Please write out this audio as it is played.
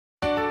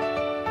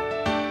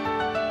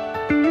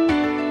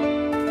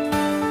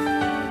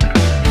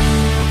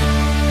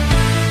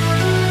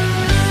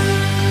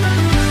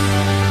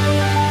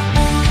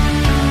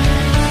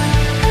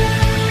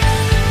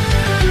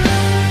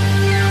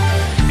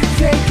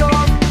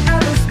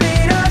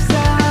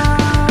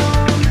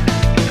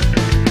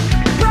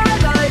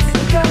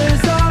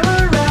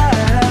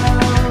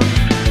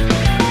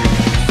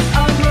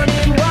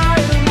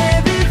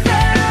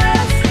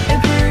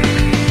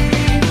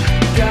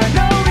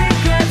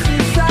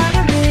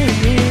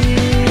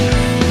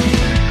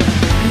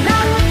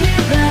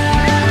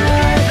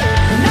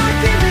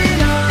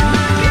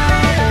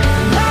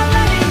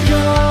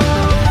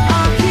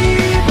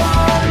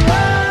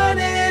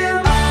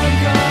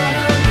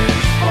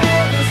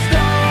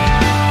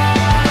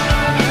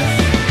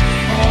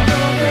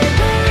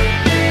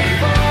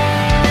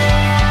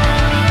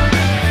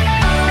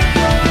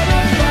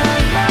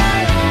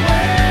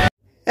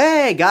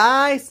Hey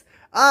guys,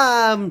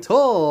 I'm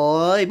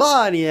Toy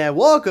Bonnie and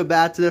welcome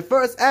back to the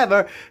first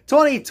ever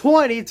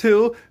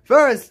 2022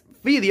 first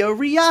video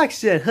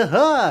reaction.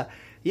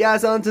 Yeah,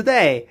 so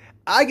today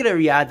I'm gonna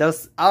react to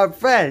our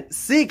friend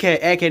CK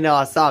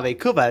aka Zombie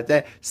Koopa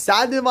that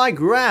stand in my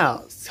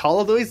ground, Call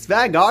of Duty's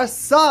Vanguard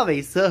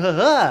zombies.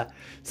 So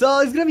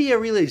it's gonna be a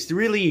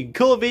really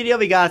cool video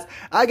because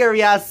I gotta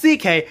react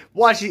CK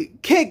watching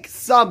kick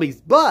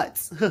zombies'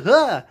 butts.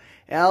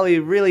 It'll be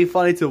really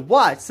funny to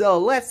watch, so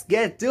let's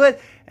get to it.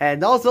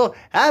 And also,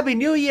 Happy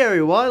New Year,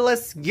 everyone!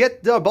 Let's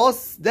get the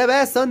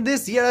best on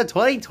this year,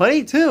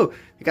 2022,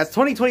 because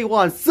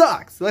 2021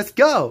 sucks. Let's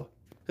go!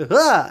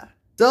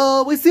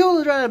 So we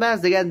still trying the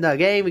best to get in the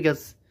game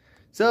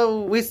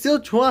we still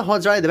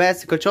trying the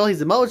best to control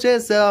his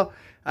emotions. So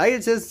I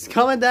can just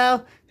comment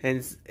down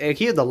and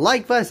hit the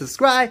like button,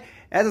 subscribe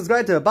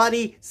to the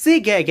buddy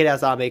CK get out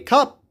Zombie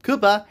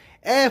Koopa,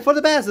 and for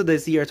the best of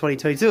this year,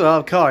 2022,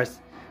 of course.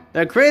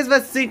 The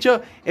Christmas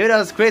intro, even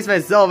though it's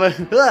Christmas is over,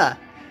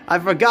 I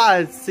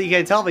forgot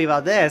CK told me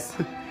about this.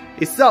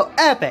 It's so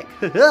epic.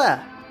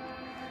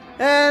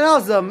 And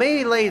also,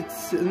 maybe late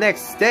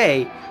next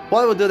day,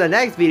 we'll do the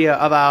next video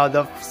about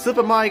the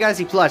Super Mario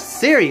Galaxy Plus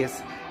series.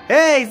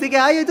 Hey CK,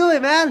 how you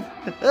doing, man?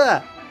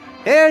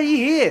 Here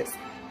he is,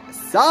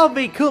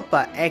 Zombie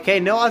Koopa,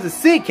 aka known as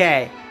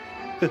CK.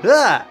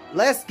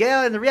 Let's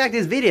go and react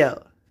this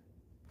video.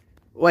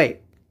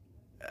 Wait.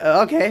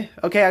 Okay,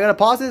 I'm gonna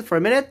pause it for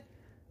a minute.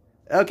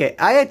 Okay,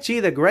 I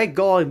achieved a great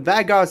goal in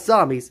Vanguard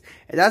Zombies,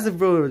 and that's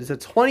improved to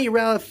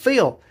 20-round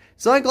field.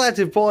 So I'm glad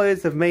the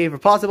boys have made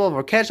it possible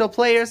for casual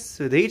players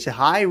to reach a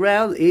high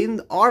round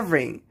in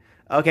offering.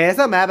 Okay, that's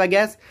a map, I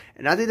guess,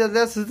 and I think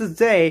that's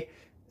today.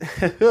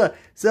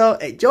 So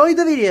enjoy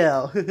the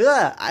video.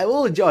 I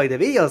will enjoy the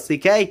video,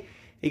 CK,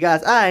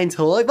 because I'm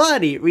Toy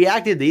Bonnie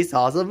reacting to this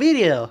awesome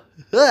video.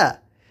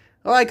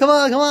 Alright, come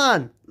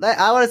on.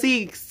 I want to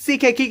see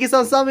CK kicking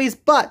some zombies'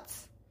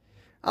 butts.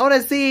 I want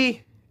to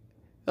see.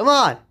 Come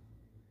on.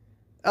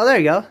 Oh, there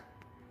you go.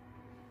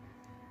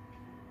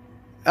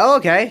 Oh,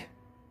 okay.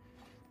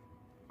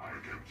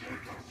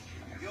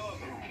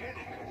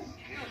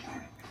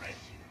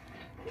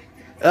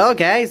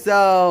 Okay,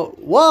 so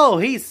whoa,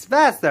 he's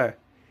faster.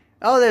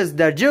 Oh, there's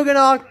the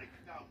Juggernaut.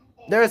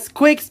 There's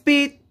Quick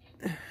Speed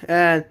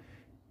and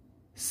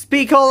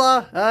Speed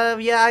Cola.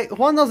 Yeah,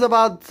 one knows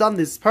about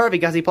Zombies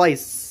perfect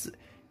because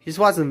he's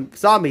watching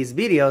zombies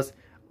videos.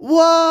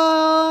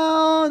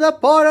 Whoa, the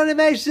part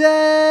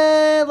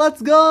animation.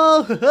 Let's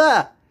go.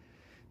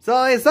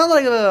 So it sounds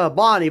like a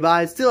Bonnie,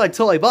 but it's still like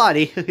Toy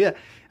Bonnie.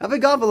 I've been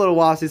gone for a little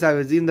while since I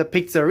was in the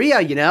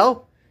pizzeria, you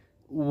know.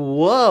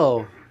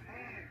 Whoa.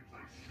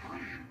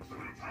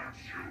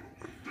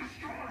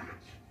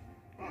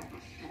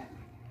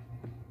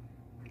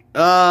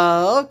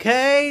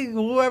 Okay,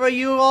 whoever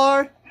you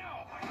are.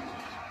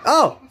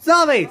 Oh,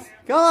 zombies!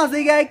 Come on,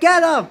 CK,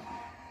 get them!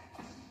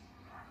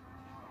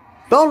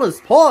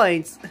 Bonus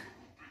points!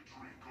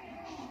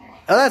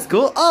 Oh, that's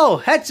cool.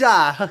 Oh,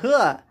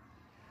 headshot!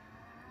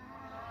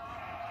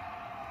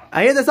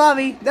 I hear the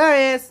zombie. There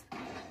he is.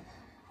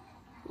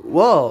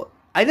 Whoa,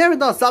 I never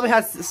thought zombie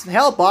has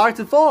health bar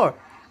before.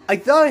 I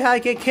thought he had to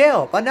get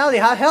killed, but now they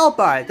have health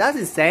bar. That's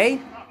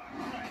insane.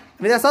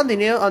 I mean, that's something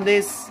new on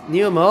this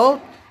new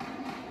mode.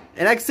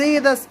 And I can see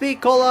the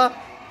Speed Cola,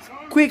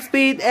 Quick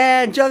Speed,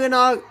 and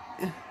Juggernaut.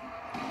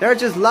 They're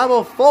just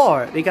level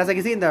 4 because I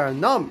can see in the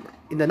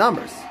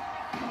numbers.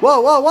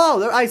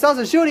 Whoa! I saw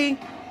some shooting.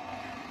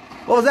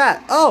 What was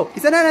that? Oh,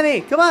 it's an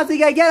enemy. Come on,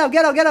 CK, get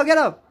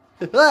him.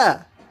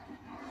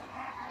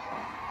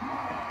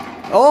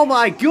 Oh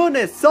my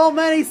goodness, so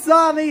many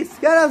zombies.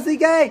 Get him,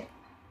 CK.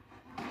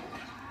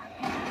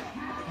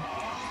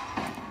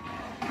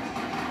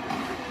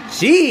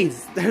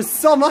 Jeez, there's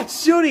so much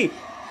shooting.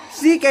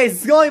 CK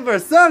is going for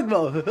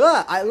circle.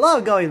 I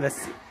love going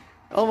this.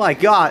 Oh my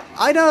god.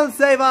 I don't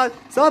say about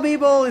some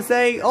people is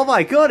saying, oh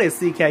my goodness,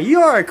 CK,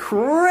 you're a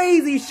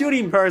crazy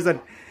shooting person.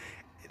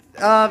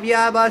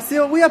 Yeah, but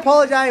still, we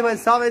apologize when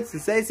someone to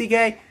say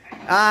CK.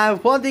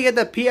 Want to get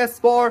the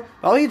PS4,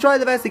 well, he tried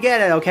the best to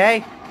get it,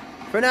 okay?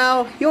 For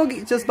now, he'll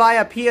just buy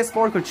a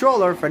PS4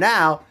 controller for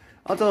now,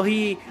 until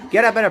he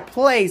get a better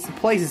place to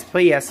place his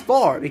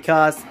PS4,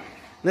 because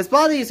this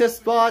spot he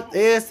just bought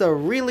is a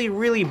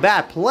really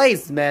bad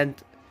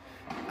placement.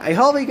 I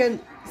hope he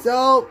can.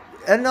 So,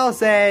 and I'll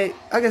say,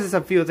 I guess it's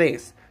a few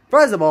things.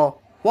 First of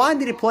all, why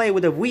did he play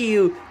with the Wii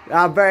U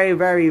a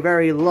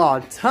very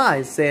long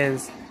time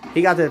since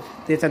he got the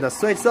Nintendo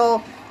Switch?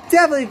 So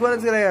definitely,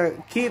 he's gonna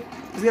keep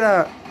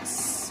the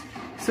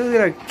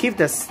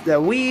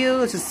Wii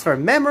U just for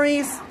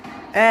memories.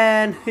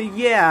 And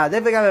yeah,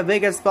 definitely got a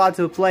bigger spot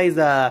to play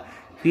the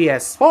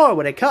PS4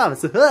 when it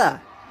comes.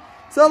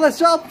 So let's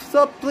jump.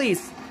 So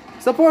please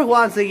support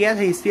once again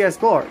his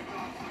PS4.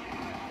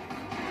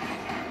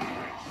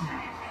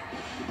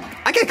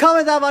 I can't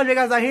comment that much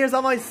because I hear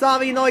so much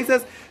zombie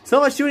noises, so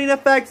much shooting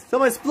effects, so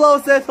much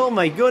explosives. Oh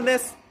my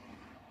goodness.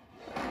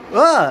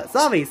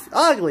 Zombies,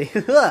 ugly.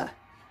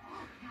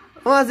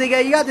 Once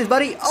again, you got this,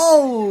 buddy.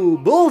 Oh,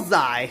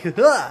 bullseye.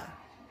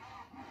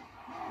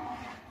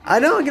 I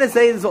know I'm gonna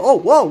say this. Oh,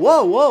 whoa,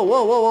 whoa, whoa,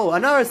 whoa, whoa, whoa!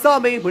 Another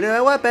zombie with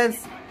my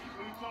weapons.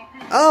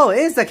 Oh,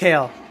 insta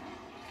kill.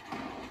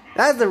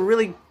 That's a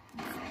really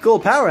cool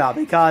power up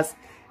because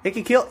it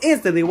can kill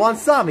instantly one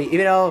zombie.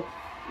 Even though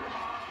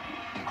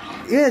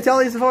you didn't tell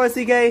this before,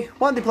 CK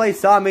wanted to play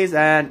zombies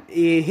and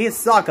he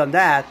sucked on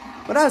that.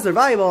 But that's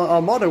survival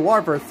on Modern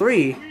Warfare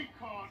 3.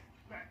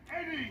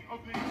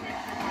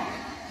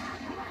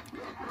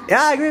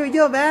 Yeah, I agree with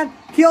you, man.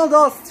 Kill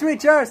those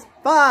creatures.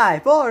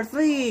 5, 4,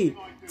 3,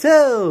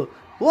 2,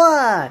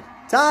 1.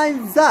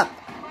 Time's up.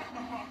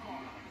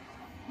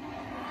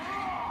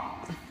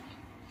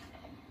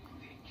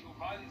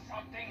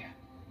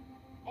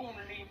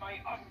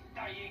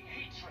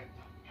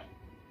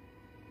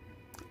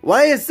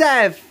 What is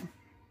that?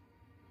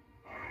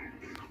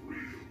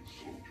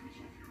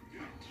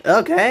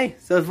 Okay,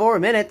 so 4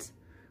 minutes.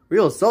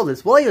 Real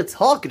soldiers. What are you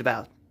talking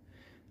about?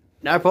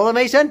 Now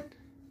proclamation?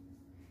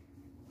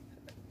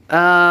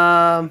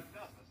 Oh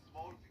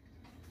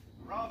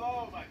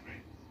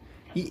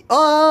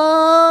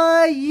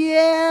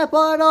yeah,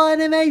 part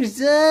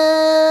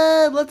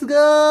animation. Let's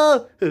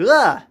go.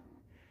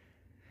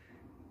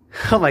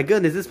 Oh my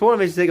goodness, this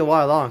proclamation take a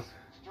while long.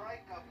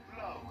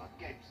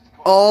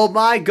 Oh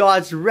my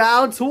God, it's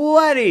round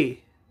 20.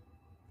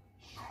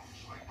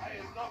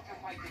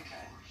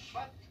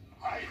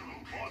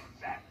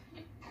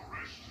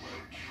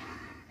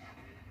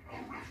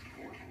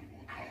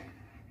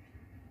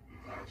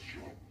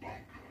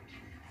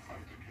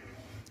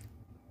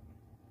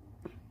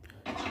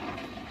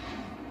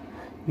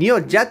 New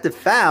objective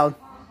found.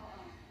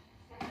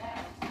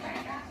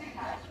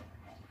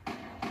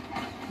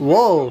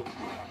 Whoa.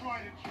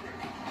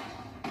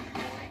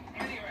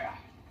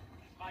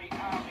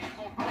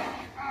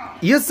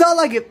 You sound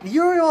like it.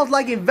 You're almost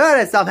like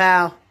inverted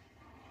somehow.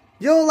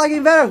 You're like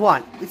inverted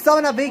one. It's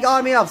summoned a big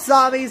army of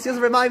zombies. Just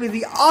remind me of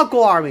the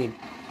Aqua army.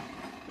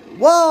 Whoa,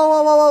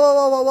 whoa, whoa,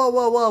 whoa, whoa, whoa,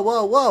 whoa, whoa,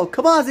 whoa, whoa.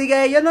 Come on,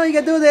 CK. You know you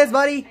can do this,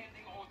 buddy.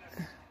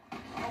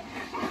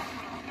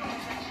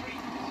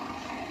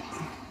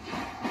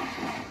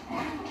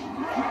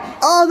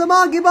 Oh, the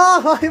monkey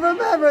ball! I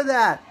remember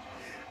that!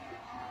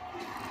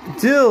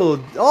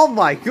 Dude, oh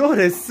my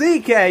goodness,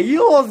 CK,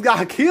 you almost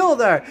got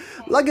killed there!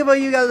 Lucky for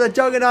you guys, the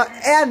Juggernaut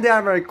and the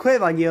armor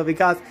equip on you,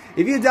 because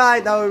if you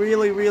died, that would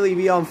really, really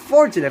be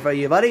unfortunate for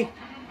you, buddy.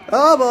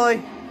 Oh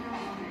boy!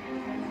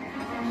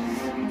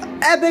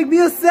 Epic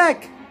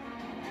music!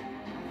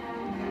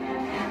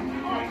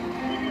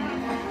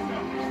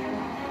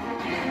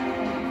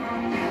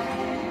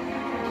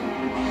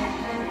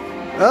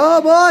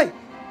 Oh boy!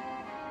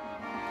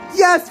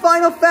 Yes,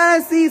 Final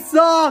Fantasy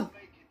song!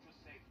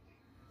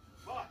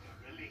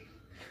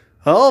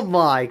 Oh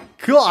my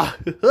God!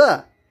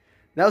 That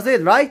was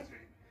it, right?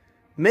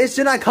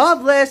 Mission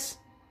accomplished!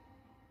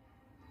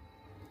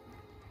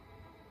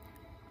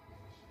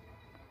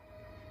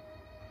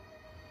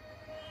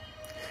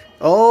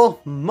 Oh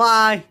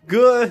my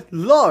good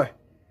Lord!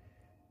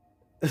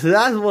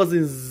 That was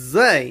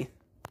insane!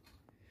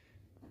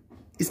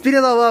 Speaking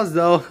of us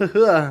though,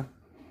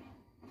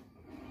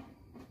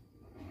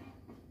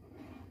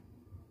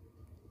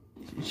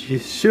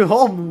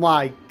 oh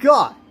my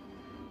God!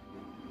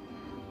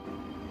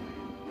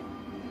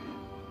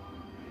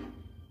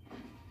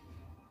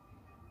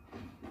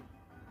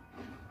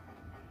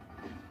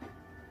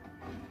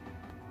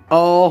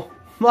 Oh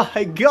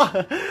my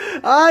God!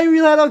 I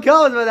really had no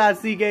comments about that,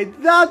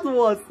 CK. That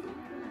was...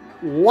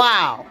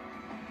 Wow!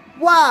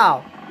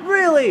 Wow!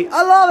 Really!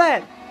 I love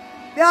it!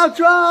 The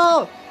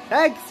outro!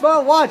 Thanks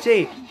for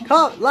watching!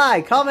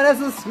 Like, comment, and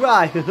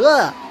subscribe!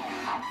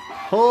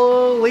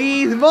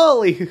 Holy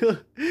moly!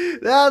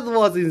 That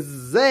was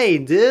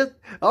insane, dude!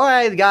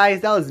 Alright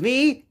guys, that was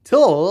me,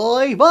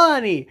 Toy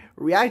Bunny,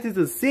 reacting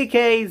to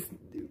CK's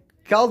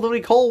Call of Duty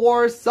Cold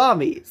War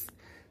Zombies.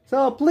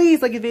 So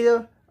please like the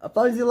video, as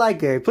long as you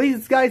like it.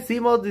 Please guys, see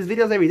more of these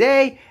videos every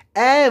day,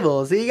 and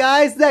we'll see you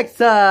guys next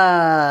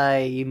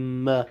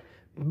time!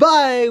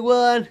 Bye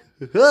everyone!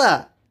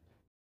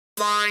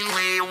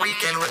 Finally we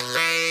can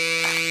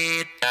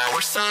relate.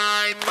 Our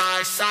side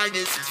by side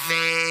is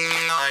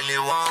vain. I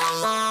knew all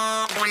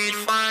along we'd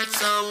find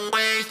some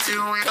way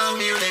to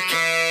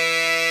communicate.